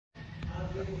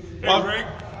Well, Rick.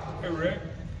 Hey, Rick.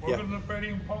 Welcome Yeah. to the Freddie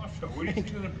and Paul Show. What do you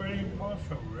think of the Freddie and Paul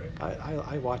Show, Rick?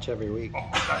 I watch every week. Oh,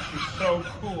 that is so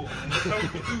cool. And so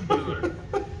tubular.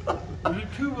 Is it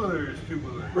tubular or is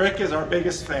tubular? Rick is our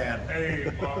biggest fan.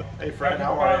 Hey, Paul. Hey, Fred, Happy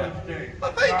how are you? Father's Day.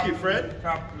 Well, thank you, Fred.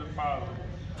 Top of the father.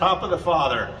 Top of the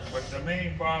father. But the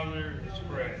main father is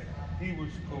Fred. He was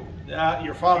cool. Yeah,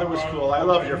 your father was cool. I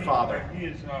love your father. He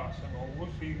is awesome. Well, we'll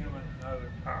see him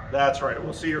another time. That's right.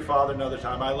 We'll see your father another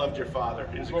time. I loved your father.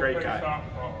 He was a great guy.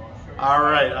 Softball. All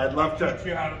right, I'd love to. Teach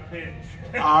you how to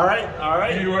pitch. All right.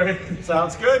 Anyway.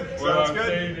 Sounds good. What Sounds I'm good.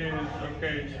 saying is,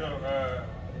 okay, so,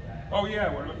 oh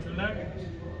yeah, we're up to Nuggets.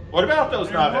 What about those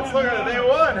They Nuggets? won, Look at it. They yeah.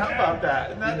 won. How about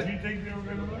that? Isn't that Did you think they were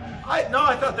going to win?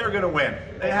 I thought they were going to win.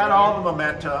 They had all the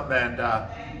momentum.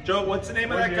 And Joe, what's the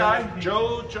name of that guy?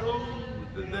 Joe,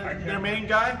 their main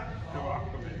guy?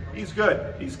 He's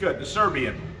good. He's good. The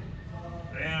Serbian.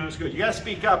 He was good. You got to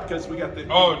speak up because we got the.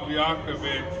 Oh,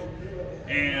 Djokovic.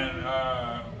 And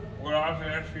what I was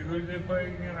going to ask you, who did they play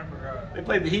again? I forgot. They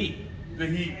played the Heat. The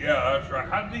Heat, yeah, that's right.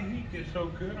 How did the Heat get so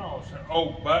good all of a sudden? Oh,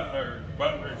 Butler.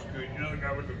 Butler's good. You know the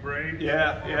guy with the braids?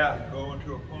 Yeah. Going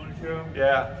to a ponytail?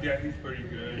 Yeah. Yeah, he's pretty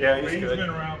good. Yeah, But he's good. been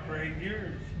around for 8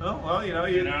 years. Oh, well, you know.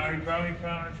 And now he finally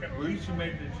found a chance. At least he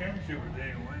made the championship, but they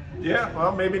didn't win. Yeah,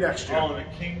 well, maybe next year. Oh, the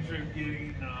Kings are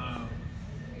getting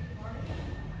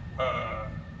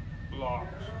blocks.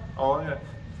 Oh, yeah.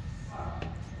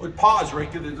 With pause,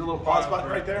 Rick. There's a little pause button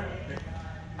right there.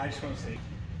 I just want to say.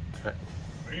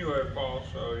 Anyway, Paul,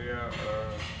 so yeah,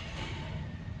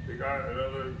 they got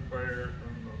another player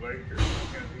from the Lakers.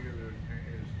 I can't think of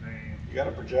his name. You got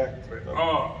to project.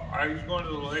 Oh, he's going to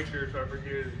the Lakers. I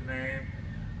forget his name.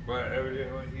 But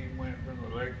evidently he went from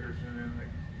the Lakers, and then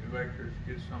the Lakers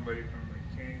get somebody from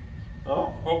the Kings. Oh.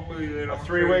 Hopefully they don't. A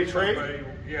three-way trade?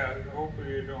 Yeah,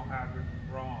 hopefully they don't have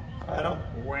it wrong. I don't.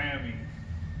 Whammy.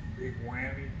 Big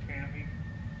whammy, Tammy.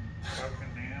 Fucking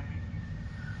nammy.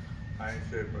 I ain't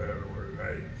said better word.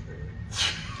 I didn't say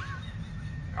it.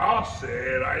 I'll say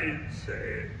it. I didn't say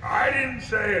it. I didn't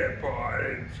say it, Paul. I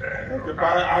didn't say it.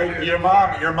 Goodbye.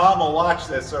 Your mom will watch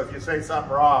this, so if you say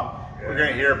something wrong, we're going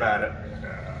to hear about it.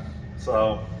 Yeah.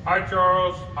 So. Hi,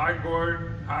 Charles. Hi,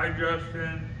 Gordon. Hi,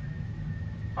 Justin.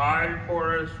 Hi,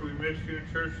 Forrest. We missed you in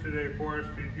church today,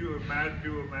 Forrest. Did you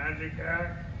do a magic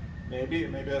act? Maybe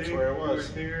that's where it was. We was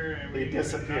here and we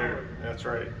disappeared. That's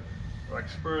right. Like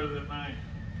spur of the night.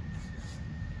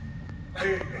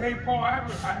 Hey, Paul, I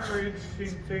have an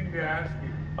interesting thing to ask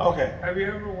you. Okay. Have you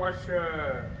ever watched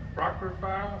Rockford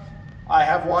Files? I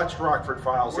have watched Rockford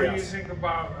Files, What yes. do you think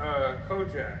about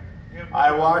Kojak?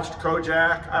 I watched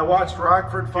Kojak. I watched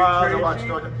Rockford Files. I watched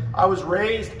Tracy? Kojak. I was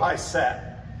raised by Seth.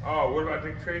 Oh, what about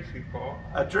Dick Tracy, Paul?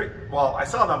 Well, I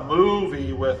saw the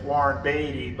movie with Warren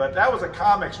Beatty, but that was a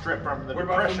comic strip from the What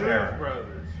about the Depression Blues era.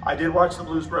 Brothers? I did watch the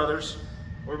Blues Brothers.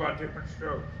 What about Different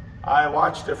Strokes? I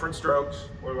watched Different Strokes.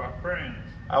 What about Friends?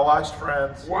 I watched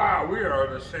Friends. Wow, we are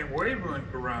on the same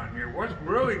wavelength around here. What's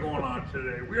really going on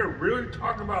today? We are really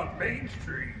talking about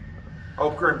mainstream.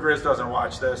 Hope Grim Grizz doesn't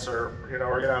watch this, or we're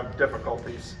gonna have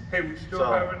difficulties. Hey, we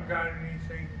still haven't got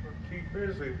anything from T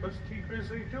Grizzly. What's T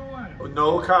Grizzly doing?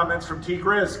 No comments from T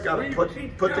Grizz. Got to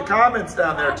put the comments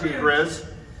down there, T Grizz.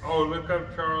 Oh, look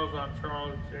up Charles on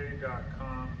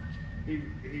charlesj.com. He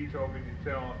told me to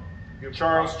tell him.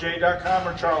 CharlesJ.com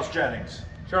or Charles Jennings?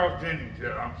 Charles Jennings,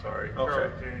 yeah, I'm sorry. Okay.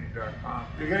 CharlesJennings.com.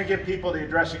 If you're going to give people the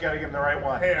address, you got to give them the right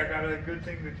one. Hey, I got a good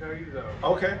thing to tell you though.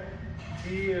 Okay.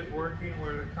 He is working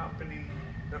with a company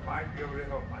that might be able to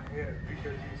help my head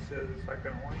because he says it's like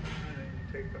an ointment and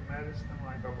you take the medicine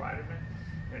like a vitamin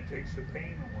and it takes the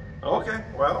pain away. Okay,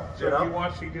 well, So he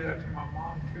wants to give that to my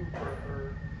mom too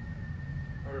for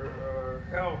her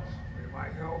health. It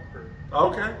might help her.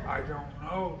 Okay. I don't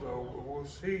know though, but we'll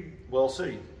see. We'll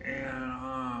see.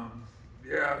 And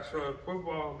yeah, so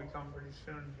football will become pretty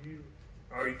soon.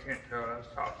 Oh, you can't tell. That's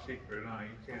top secret, huh?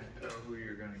 You can't tell who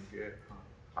you're gonna get, huh?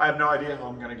 I have no idea who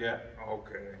I'm going to get.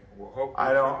 Okay. Well, hopefully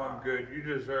I don't. someone good. You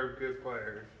deserve good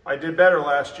players. I did better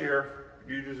last year.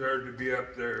 You deserve to be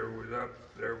up there with.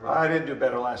 I didn't do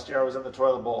better last year. I was in the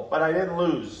toilet bowl, but I didn't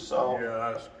lose, so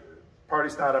Yeah, that's good.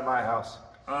 party's not at my house.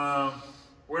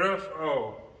 What else?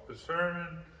 Oh, the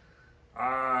sermon.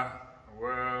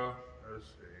 Well, let's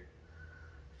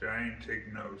see. I ain't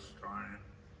take notes, darn it.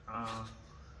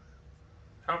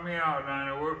 Help me out,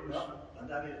 Dinah. What was? No,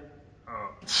 not it. Oh.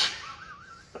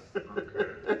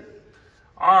 Okay.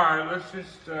 All right, let's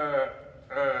just do.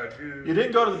 You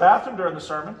didn't go to the bathroom during the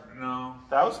sermon. No.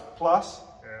 That was plus.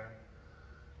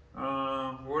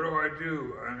 Yeah. What do I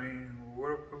do? I mean,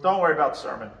 what? Don't worry about the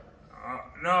sermon.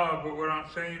 No, but what I'm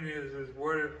saying is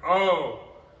what?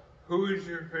 Who is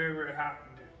your favorite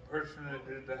person that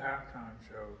did the halftime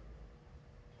show.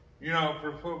 You know,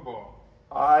 for football.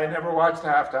 I never watched the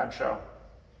halftime show.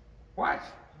 What?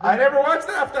 I never watched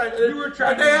the halftime. You were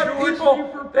trying to endorse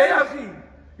me for Pepsi.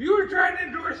 You were trying to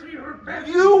endorse me for Pepsi.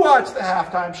 You watched the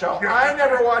halftime show. I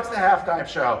never watched the halftime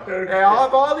show. They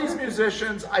have all these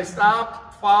musicians. I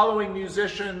stopped following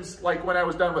musicians like when I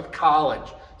was done with college.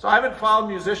 So I haven't followed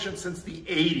musicians since the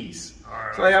 80s.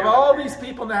 Right, so they have all these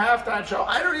people in the halftime show.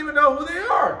 I don't even know who they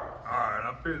are.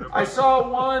 I saw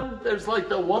one, there's like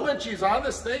the woman, she's on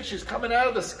this thing, she's coming out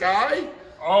of the sky.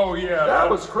 Oh yeah. That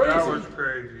was crazy. That was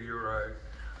crazy, you're right.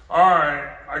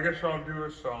 Alright, I guess I'll do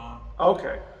a song.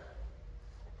 Okay.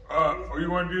 You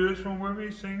want to do this one with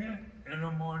me, sing it? In the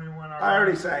morning when I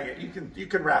already sang it, you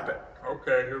can rap it.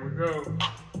 Okay, here we go.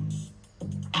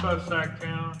 Suspect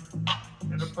Town,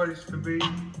 in a place to be,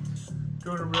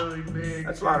 doing a really big.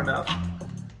 That's not enough.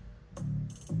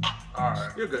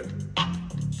 Alright. You're good.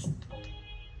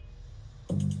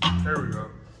 There we go.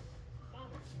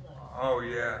 Oh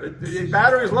yeah. The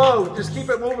battery's low. Just keep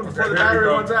it moving before the battery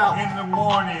runs out. In the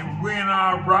morning when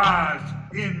I rise.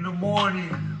 In the morning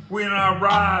when I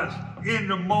rise. In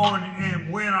the morning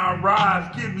and when I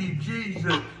rise. Give me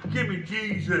Jesus. Give me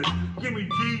Jesus. Give me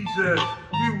Jesus.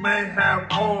 You may have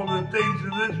all the things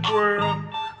in this world.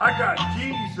 I got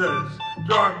Jesus.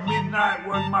 Dark midnight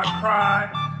was my cry.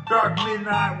 Dark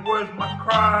midnight was my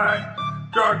cry.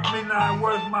 Dark midnight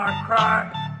was my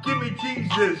cry. Give me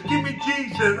Jesus, give me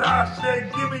Jesus. I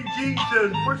said, give me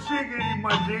Jesus. For shiggity,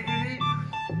 my diggity.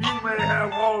 You may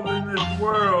have all in this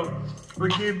world,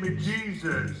 but give me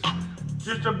Jesus.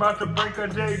 Just about to break a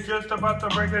day, just about to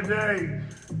break a day.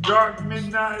 Dark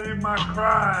midnight in my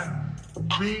cry.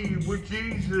 Be with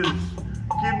Jesus.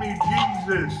 Give me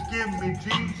Jesus, give me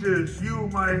Jesus. You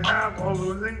might have all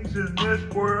the things in this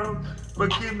world,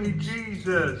 but give me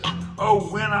Jesus. Oh,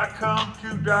 when I come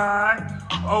to die.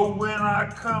 Oh, when I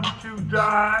come to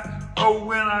die. Oh,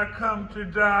 when I come to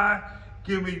die.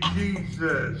 Give me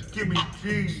Jesus. Give me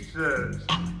Jesus.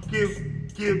 Give me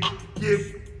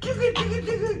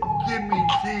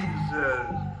Jesus.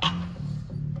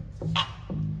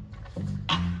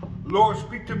 Lord,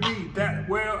 speak to me that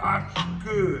well I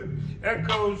should.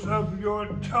 Echoes of your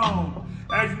tone.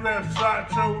 As you have sought,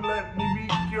 so let me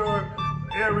meet your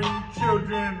erring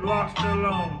children lost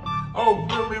alone. Oh,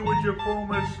 fill me with your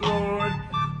fullness, Lord.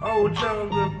 Oh, till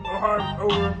the heart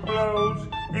overflows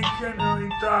in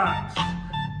kindling thoughts.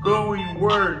 Glowing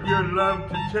word, your love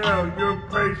to tell, your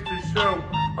praise to show.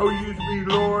 Oh, use me,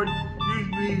 Lord. Use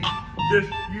me,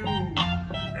 just you.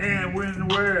 And when,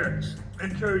 where?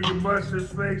 Until you bust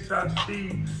his face, I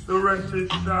see. The rest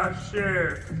is I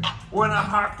share. When a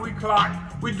hawk we clock,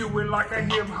 we do it like a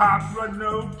hip hop, but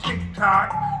no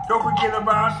TikTok. Don't forget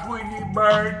about Tweety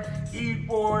Bird,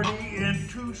 E40, and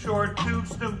Too Short 2,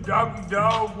 Snoop Doggy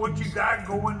Dogg. What you got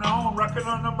going on? Rocking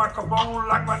on the microphone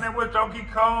like my name was Donkey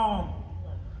Kong.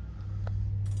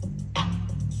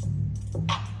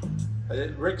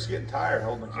 Rick's getting tired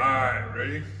holding the camera. All right,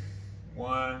 ready?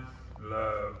 One,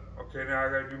 love. Okay, now I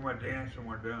gotta do my dance and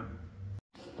we're done.